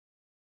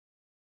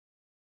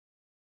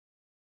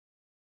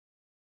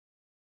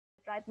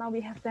right now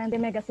we have 20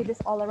 megacities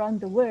all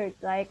around the world,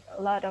 like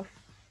a lot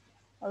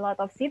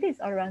of cities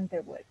around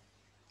the world.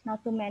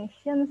 Not to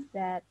mention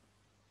that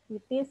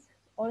cities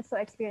also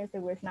experience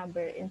the worst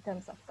number in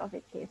terms of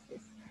COVID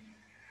cases.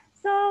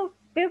 So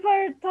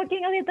before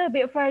talking a little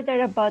bit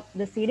further about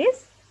the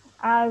cities,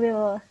 I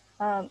will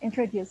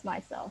introduce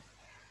myself.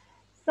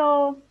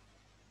 So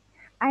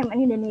I'm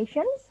an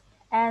Indonesian,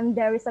 and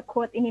there is a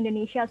quote in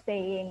Indonesia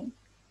saying,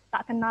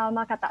 "Tak kenal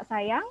maka tak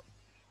sayang."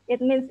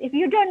 It means if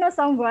you don't know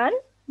someone,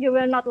 you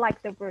will not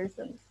like the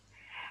person.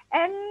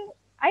 And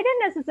I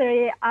don't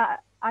necessarily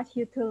ask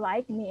you to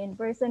like me in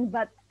person,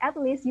 but at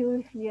least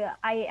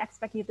I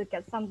expect you to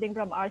get something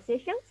from our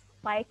sessions,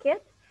 like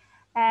it,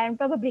 and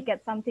probably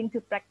get something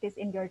to practice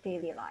in your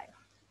daily life.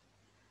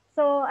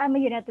 So I'm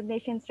a United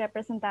Nations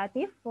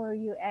representative for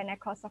UN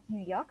ECOSOC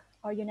New York,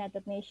 or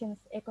United Nations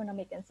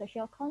Economic and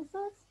Social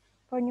Councils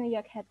for New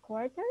York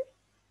headquarters,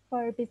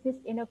 for Business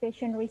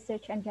Innovation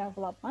Research and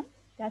Development.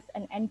 That's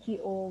an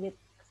NGO with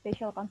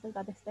special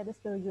consultative status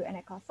to UN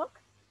ECOSOC.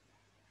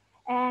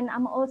 And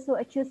I'm also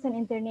a chosen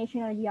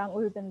international young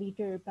urban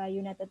leader by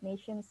United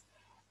Nations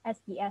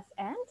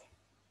SDSN,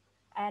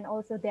 and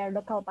also their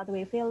local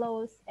pathway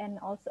fellows, and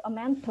also a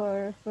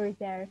mentor for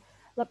their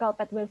local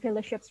pathway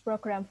fellowships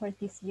program for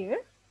this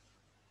year.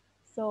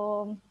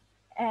 So,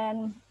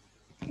 and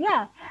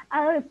yeah,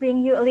 I'll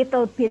bring you a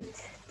little bit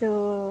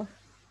to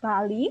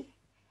Bali.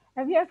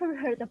 Have you ever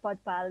heard about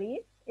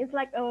Bali? It's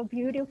like a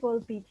beautiful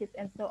beaches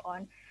and so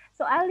on.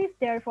 So I lived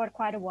there for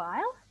quite a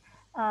while.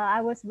 I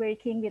was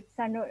working with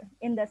Sanur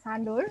in the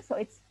Sanur. So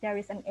there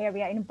is an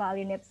area in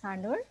Bali named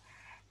Sanur.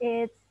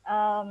 It's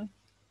an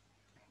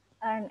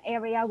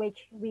area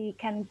which we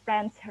can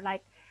plant,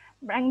 like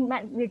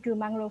we do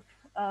mangrove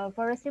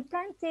forestry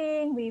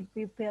planting. We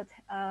built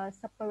a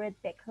separate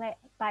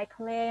bike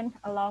lane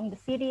along the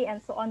city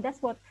and so on.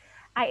 That's what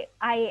I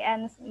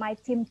and my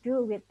team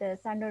do with the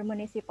Sanur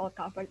Municipal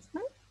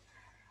Government.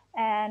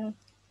 And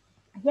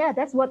yeah,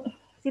 that's what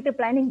city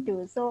planning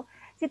do. So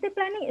city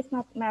planning is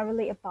not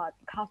merely about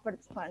government,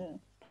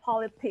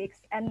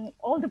 politics, and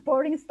all the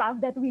boring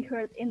stuff that we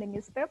heard in the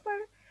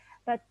newspaper.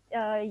 But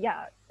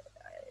yeah,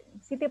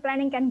 city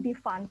planning can be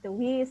fun too.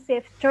 We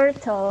save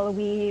turtle,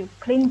 we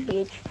clean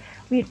beach,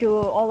 we do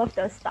all of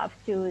those stuff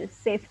to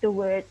save the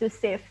world, to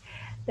save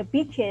the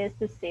beaches,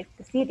 to save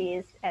the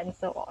cities, and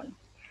so on.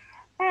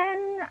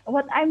 And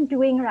what I'm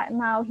doing right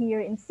now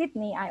here in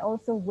Sydney, I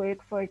also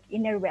work for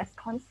Inner West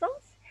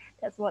Councils.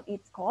 That's what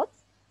it's called.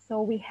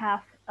 So we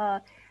have,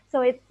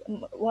 so it's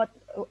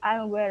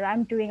where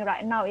I'm doing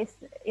right now is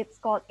it's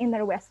called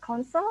Inner West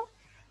Council.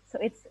 So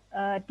it's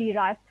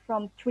derived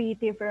from 3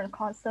 different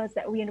councils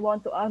that we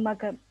want to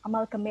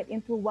amalgamate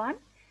into one.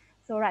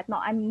 So right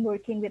now I'm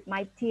working with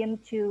my team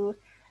to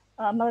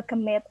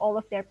amalgamate all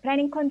of their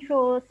planning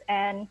controls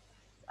and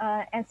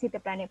city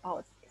planning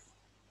policies.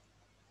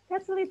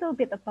 That's a little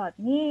bit about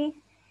me.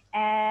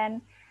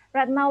 And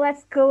right now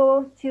let's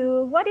go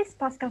to what is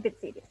post-COVID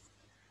cities.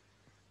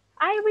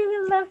 I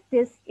really love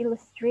these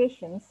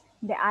illustrations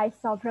that I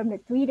saw from the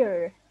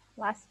Twitter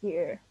last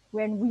year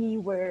when we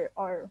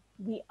are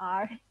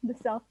the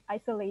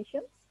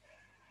self-isolations.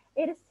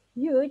 It is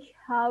huge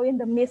how in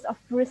the midst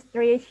of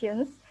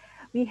frustrations,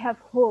 we have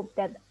hope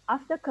that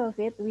after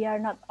COVID, we are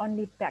not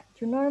only back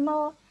to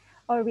normal,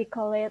 or we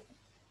call it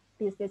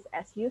business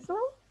as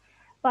usual,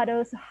 but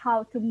also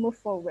how to move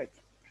forward.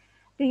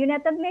 The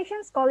United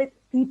Nations call it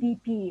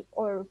BBB,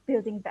 or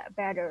Building Back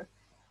Better.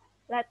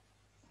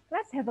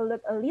 Let's have a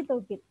look a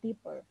little bit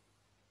deeper.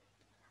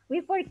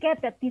 We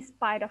forget that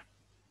despite of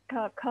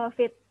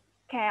COVID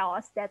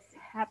chaos that's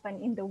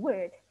happened in the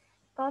world,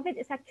 COVID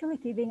is actually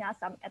giving us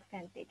some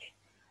advantage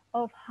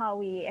of how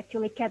we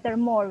actually gather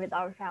more with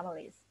our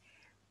families.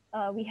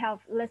 We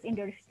have less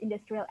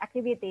industrial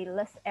activity,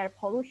 less air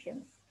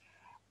pollution,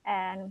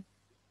 and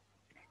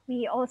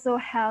we also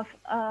have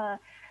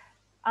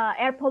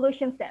air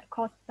pollution that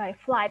caused by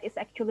flight is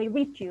actually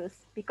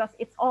reduced because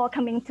it's all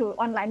coming to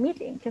online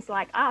meeting, just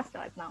like us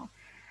right now.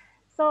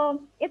 So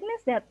it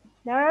means that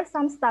there are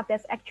some stuff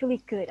that's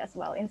actually good as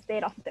well,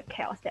 instead of the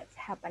chaos that's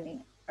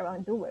happening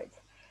around the world.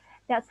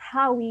 That's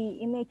how we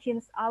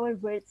imagine our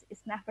world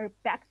is never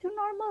back to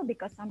normal,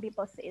 because some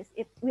people say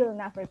it will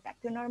never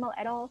back to normal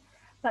at all,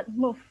 but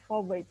move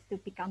forward to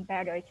become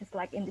better, just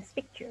like in this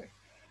picture.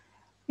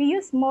 We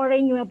use more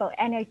renewable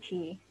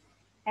energy,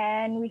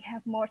 and we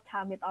have more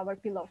time with our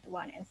beloved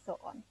one, and so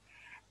on.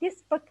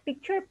 This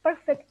picture,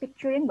 perfect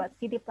picturing what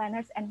city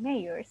planners and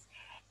mayors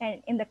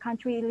and in the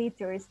country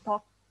leaders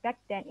talked back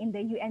then in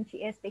the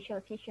UNGA special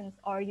sessions,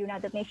 or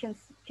United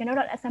Nations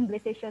General Assembly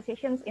special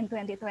sessions in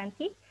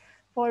 2020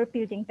 for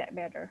Building Back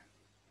Better.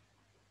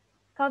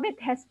 COVID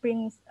has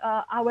brings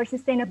our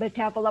sustainable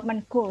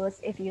development goals,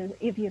 if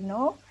you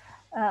know,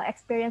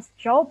 experienced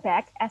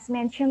drawback, as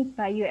mentioned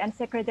by UN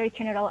Secretary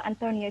General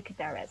Antonio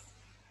Guterres.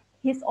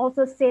 He's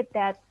also said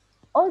that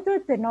although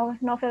the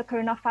novel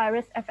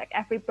coronavirus affects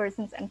every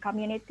person and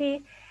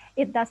community,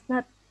 it does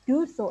not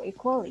do so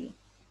equally.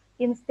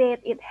 Instead,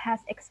 it has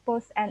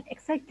exposed and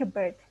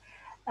exacerbated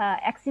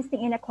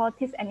existing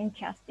inequalities and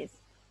injustice.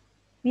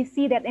 we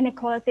see that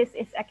inequalities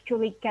is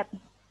actually get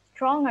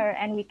stronger,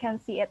 and we can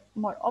see it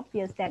more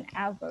obvious than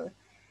ever.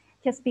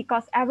 Just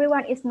because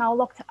everyone is now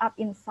locked up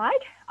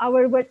inside,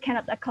 our world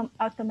cannot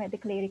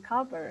automatically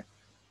recover.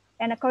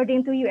 And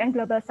according to UN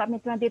Global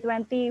Summit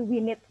 2020, we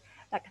need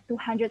like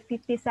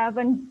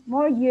 257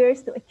 more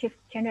years to achieve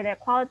gender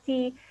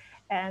equality,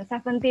 and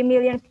 70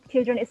 million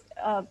children is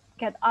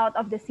get out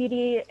of the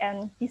city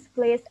and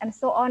displaced, and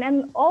so on,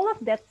 and all of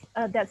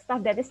that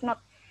stuff that is not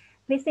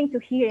pleasing to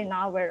hear in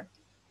our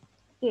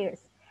ears.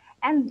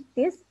 And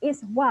this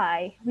is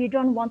why we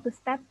don't want to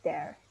step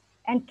there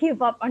and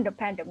give up on the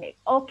pandemic.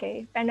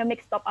 Okay,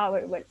 pandemic stop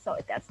our world, so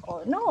that's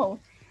all. No,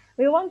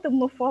 we want to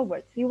move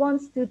forward. We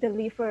want to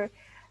deliver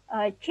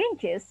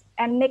changes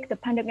and make the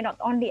pandemic not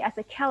only as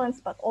a challenge,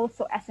 but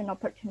also as an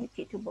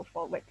opportunity to move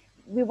forward.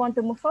 We want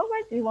to move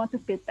forward. We want to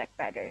build back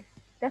better.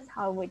 That's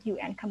how would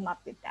UN come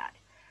up with that.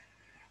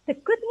 The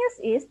good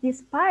news is,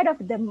 despite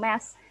of the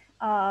mass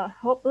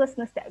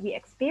hopelessness that we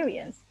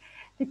experience,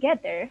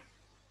 together,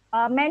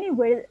 many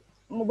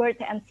world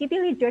and city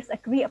leaders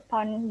agree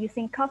upon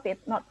using COVID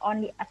not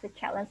only as a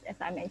challenge, as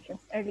I mentioned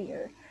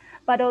earlier,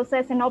 but also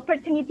as an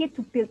opportunity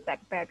to build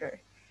back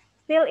better.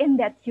 Still in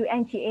that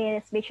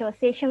UNGA's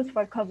visualizations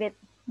for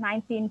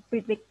COVID-19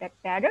 build back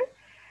better,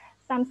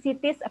 some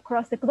cities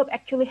across the globe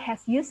actually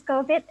has used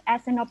COVID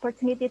as an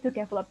opportunity to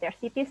develop their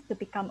cities to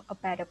become a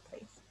better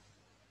place.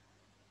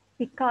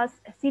 Because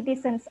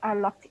citizens are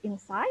locked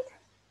inside,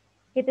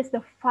 it is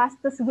the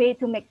fastest way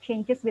to make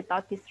changes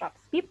without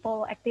disrupting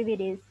people,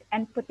 activities,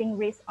 and putting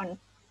risk on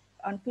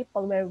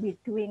people where we're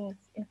doing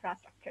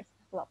infrastructure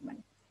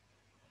development.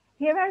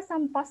 Here are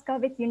some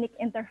post-COVID unique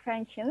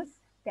interventions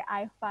that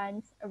I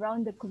find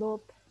around the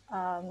globe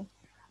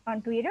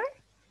on Twitter.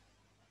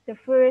 The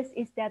first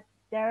is that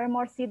there are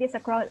more cities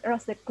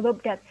across the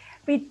globe that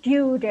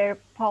review their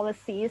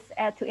policies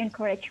to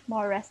encourage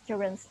more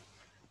restaurants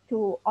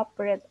to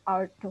operate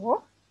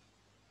outdoor.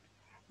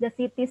 The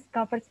city's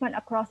government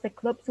across the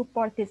globe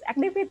support this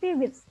activity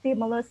with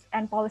stimulus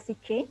and policy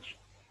change.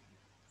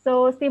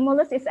 So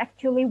stimulus is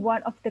actually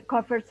one of the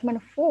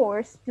government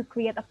force to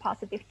create a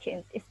positive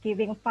change. It's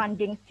giving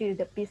funding to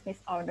the business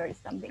owners,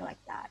 something like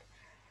that.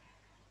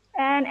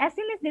 And as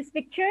seen in these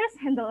pictures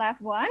in the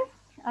left one,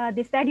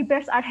 these teddy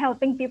bears are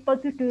helping people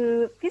to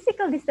do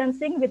physical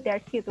distancing with their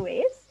cute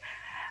ways.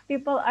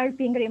 People are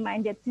being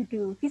reminded to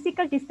do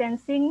physical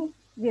distancing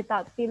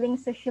without feeling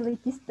socially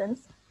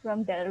distanced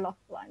from their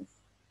loved ones.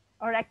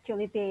 Or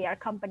actually, they are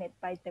accompanied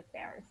by the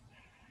bears.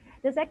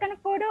 The second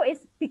photo is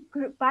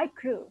bike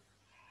group.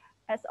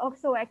 It's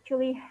also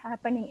actually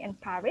happening in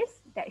Paris,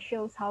 that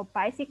shows how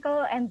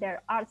bicycle and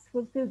their arts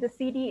fulfill the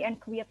city and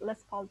create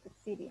less polluted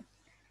city.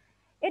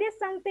 It is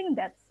something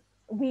that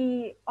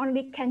we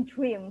only can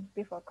dream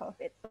before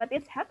COVID, but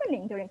it's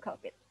happening during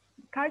COVID.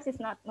 Cars is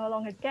no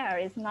longer there.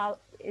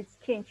 It's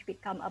changed,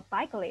 become a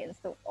bike lane.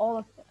 So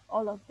all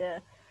of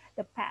the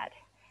path,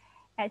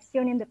 as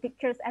shown in the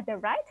pictures at the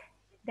right,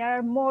 there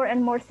are more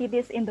and more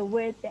cities in the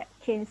world that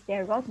change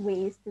their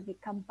roadways to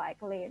become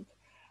bike lanes.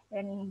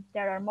 And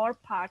there are more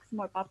parks,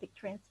 more public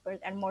transport,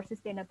 and more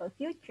sustainable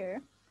future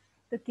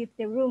to give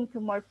the room to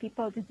more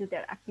people to do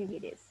their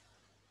activities.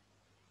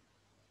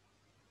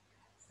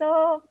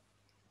 So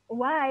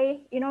why,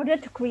 in order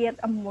to create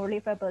a more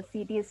livable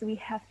cities, we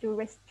have to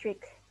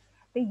restrict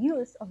the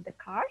use of the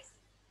cars?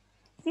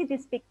 See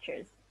these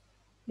pictures.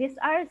 These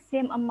are the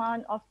same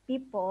amount of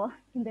people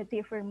in the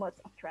different modes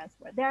of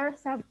transport. There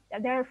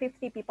are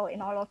 50 people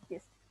in all of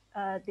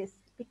these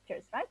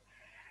pictures, right?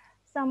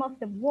 Some of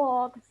them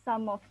walk,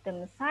 some of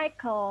them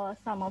cycle,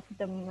 some of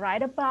them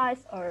ride a bus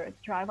or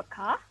drive a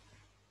car.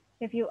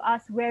 If you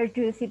ask where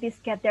do cities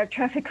get their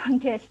traffic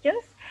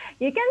congestions,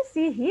 you can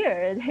see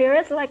here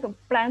is like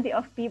plenty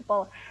of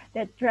people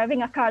that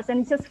driving a cars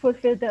and just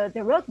fulfill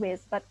the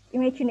roadways. But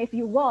imagine if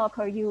you walk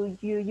or you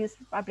use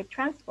public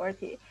transport,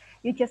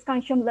 you just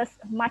consume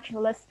much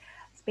less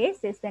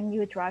spaces than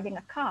you driving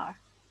a car.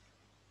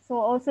 So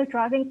also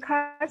driving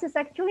cars is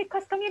actually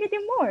cost community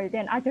more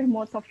than other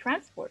modes of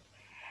transport.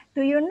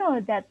 Do you know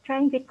that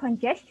traffic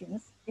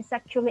congestions is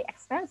actually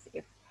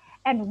expensive?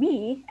 And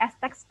we, as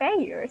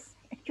taxpayers,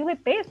 actually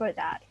pay for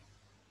that.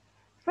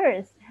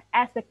 First,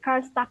 as the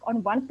car stuck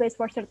on one place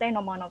for a certain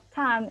amount of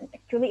time,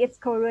 actually it's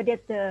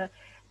corroded the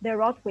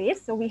roadways.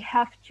 So we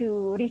have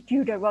to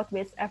redo the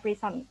roadways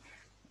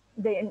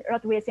the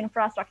roadways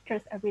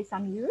infrastructures every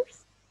some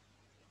years.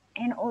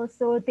 And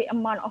also the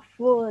amount of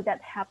fuel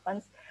that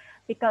happens,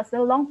 because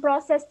the long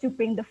process to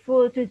bring the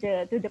fuel to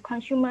the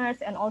consumers,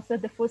 and also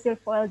the fossil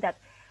fuel that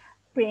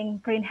bring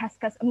greenhouse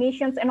gas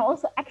emissions, and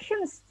also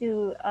actions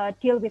to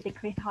deal with the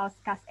greenhouse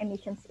gas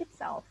emissions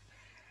itself.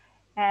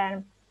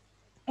 And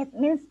it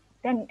means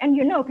then, and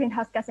you know,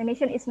 greenhouse gas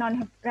emission is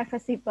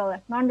non-reversible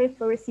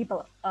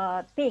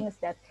things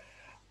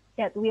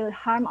that will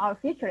harm our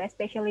future,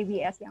 especially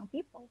we as young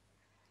people.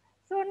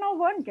 So no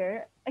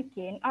wonder,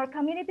 again, our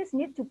communities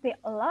need to pay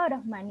a lot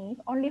of money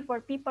only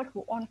for people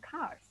who own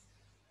cars.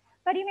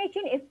 But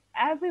imagine if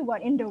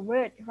everyone in the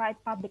world ride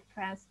public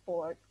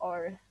transport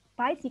or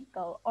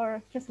bicycle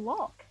or just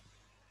walk.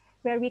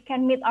 where we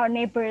can meet our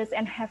neighbors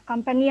and have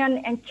companion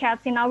and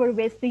chats in our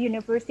ways to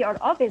university or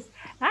office.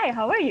 Hi,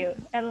 how are you?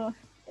 And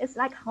it's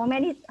like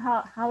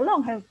how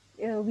long have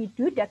we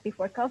do that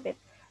before COVID?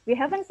 We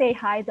haven't say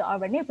hi to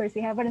our neighbors.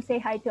 We haven't say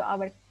hi to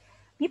our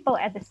people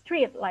at the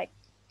street. Like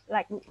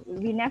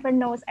we never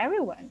knows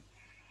everyone.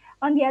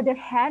 On the other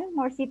hand,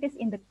 more cities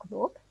in the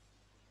globe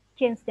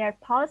change their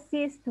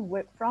policies to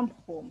work from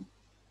home.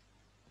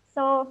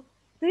 So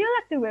do you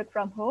like to work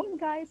from home,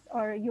 guys,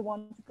 or you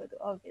want to go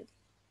to office?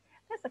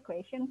 That's a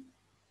question.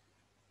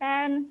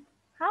 And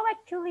how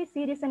actually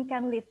citizens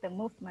can lead the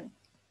movement?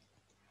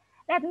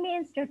 Let me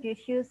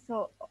introduce you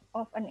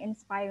of an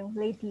inspiring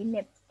lady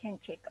named Jane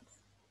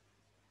Jacobs.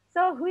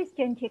 So who is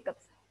Jane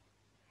Jacobs?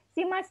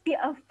 She must be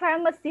a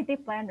famous city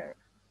planner.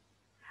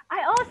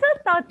 I also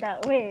thought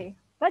that way,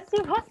 but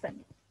she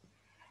wasn't.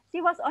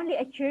 She was only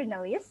a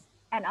journalist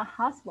and a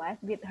housewife.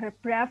 With her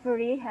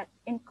bravery had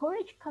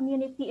encouraged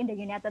community in the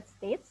United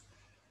States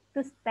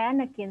to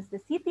stand against the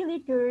city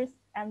leaders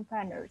and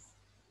planners.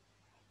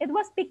 It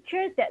was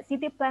pictured that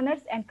city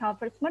planners and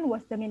government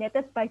was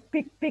dominated by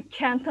big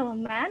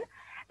gentlemen.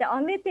 The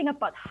only thing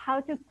about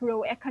how to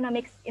grow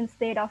economics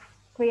instead of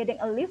creating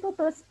a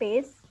livable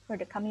space for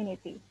the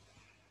community.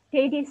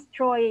 They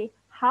destroy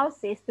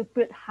houses to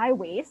build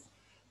highways,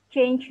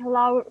 change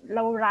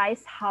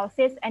low-rise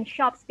houses and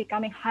shops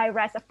becoming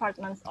high-rise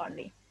apartments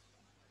only.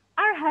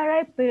 Are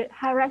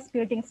high-rise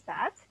buildings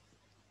bad?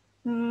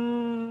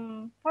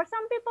 For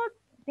some people,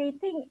 they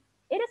think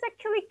it is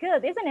actually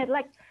good, isn't it?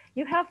 Like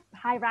you have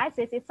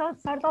high-rises, it's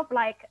sort of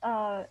like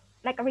a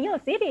real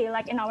city,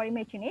 like in our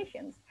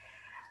imaginations.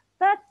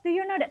 But do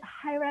you know that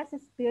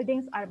high-rise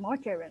buildings are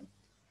modern?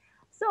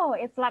 So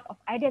it's lack of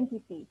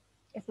identity,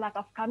 it's lack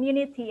of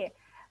community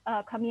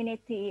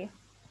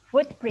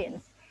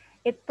footprints.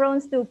 It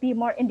prones to be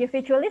more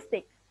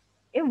individualistic.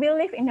 If we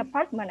live in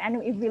apartment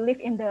and if we live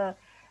in the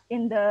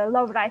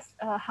low-rise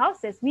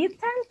houses, we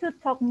tend to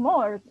talk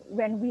more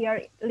when we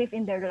live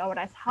in the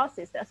low-rise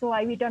houses. That's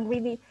why we don't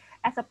really,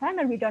 as a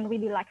planner, we don't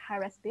really like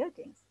high-rise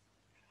buildings,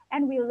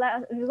 and we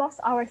lost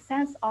our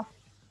sense of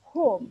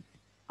home,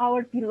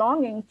 our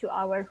belonging to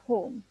our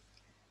home,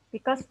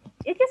 because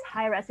it is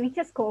high-rise. We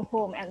just go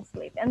home and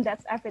sleep, and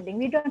that's everything.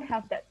 We don't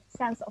have that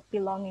sense of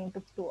belonging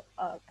to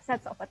a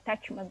sense of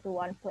attachment to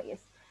one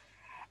place.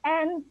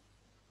 And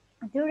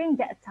during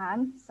that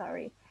time,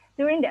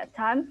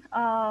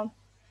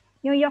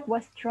 New York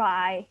was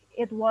dry.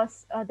 It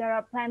was there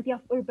are plenty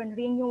of urban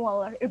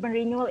renewal. Urban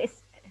renewal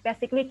is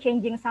basically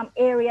changing some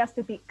areas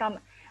to become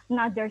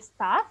another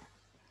stuff.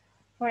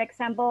 For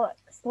example,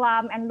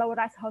 slum and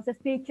low-rise houses,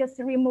 they just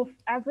remove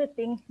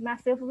everything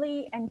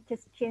massively and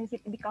just change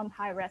it to become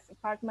high-rise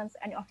apartments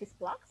and office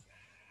blocks.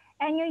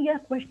 And New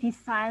York was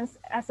designed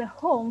as a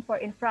home for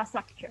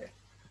infrastructure,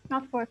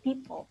 not for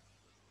people.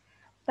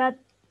 But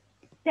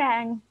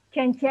then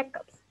Jane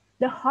Jacobs,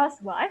 the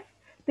housewife,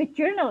 the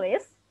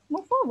journalist,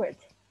 move forward.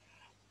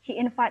 She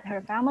invited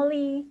her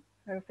family,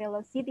 her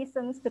fellow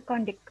citizens to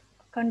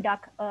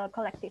conduct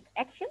collective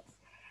actions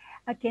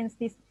against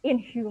this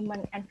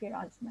inhuman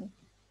environment.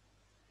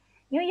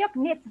 New York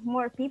needs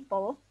more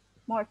people,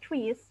 more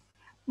trees,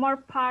 more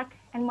park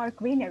and more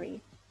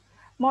greenery,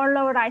 more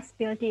low-rise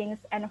buildings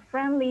and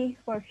friendly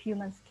for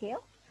human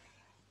scale,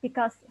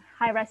 because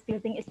high-rise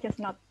building is just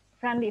not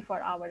friendly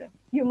for our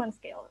human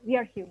scale. We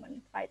are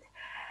human, right?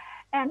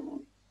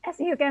 And as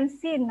you can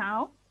see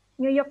now,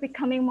 New York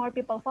becoming more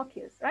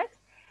people-focused, right?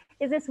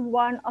 It is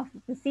one of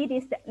the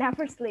cities that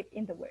never sleep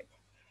in the world.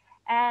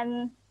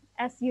 And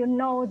as you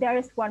know, there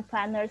is one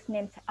planner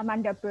named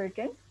Amanda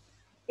Burden.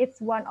 It's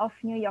one of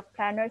New York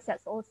planners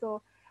that's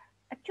also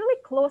actually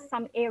closed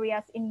some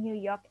areas in New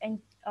York and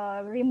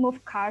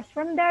remove cars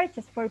from there,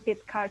 just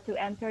forbid cars to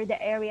enter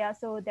the area.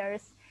 So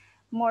there's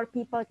more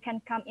people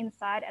can come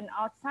inside and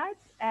outside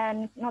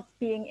and not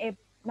being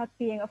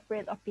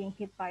afraid of being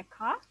hit by a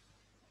car.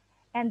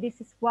 And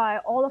this is why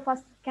all of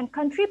us can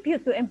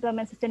contribute to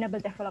implement Sustainable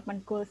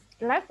Development Goals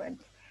 11.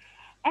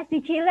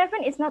 SDG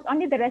 11 is not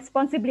only the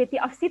responsibility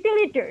of city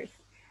leaders,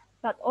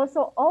 but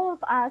also all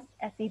of us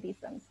as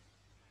citizens.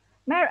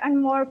 More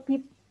and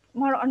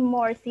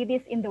more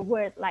cities in the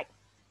world, like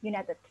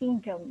United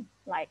Kingdom,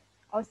 like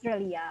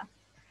Australia,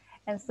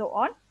 and so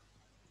on,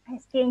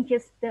 has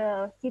changes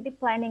the city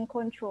planning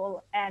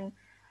control and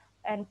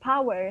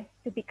power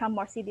to become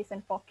more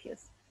citizen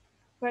focused.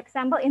 For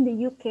example, in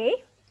the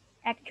UK,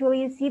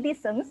 actually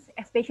citizens,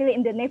 especially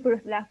in the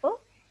neighborhood level,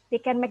 they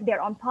can make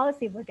their own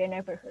policy for their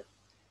neighborhood.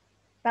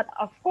 But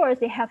of course,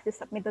 they have to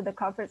submit to the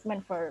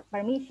government for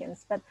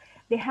permissions, but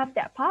they have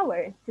that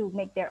power to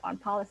make their own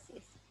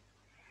policies.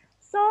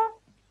 So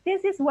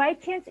this is why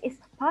change is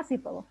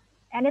possible,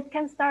 and it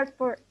can start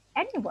for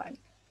anyone,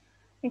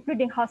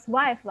 including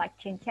housewives like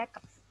Jane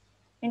Jacobs,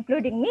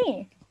 including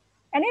me,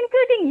 and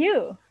including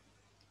you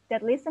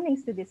that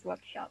listening to these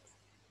workshops.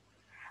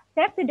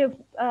 Back to the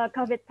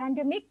COVID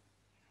pandemic,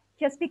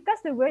 just because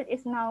the world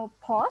is now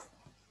paused,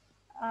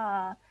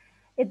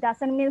 it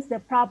doesn't mean the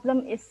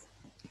problem is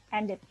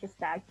ended, just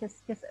as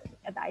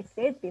I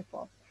said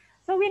before.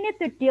 So we need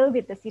to deal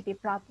with the city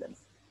problems.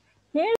 Here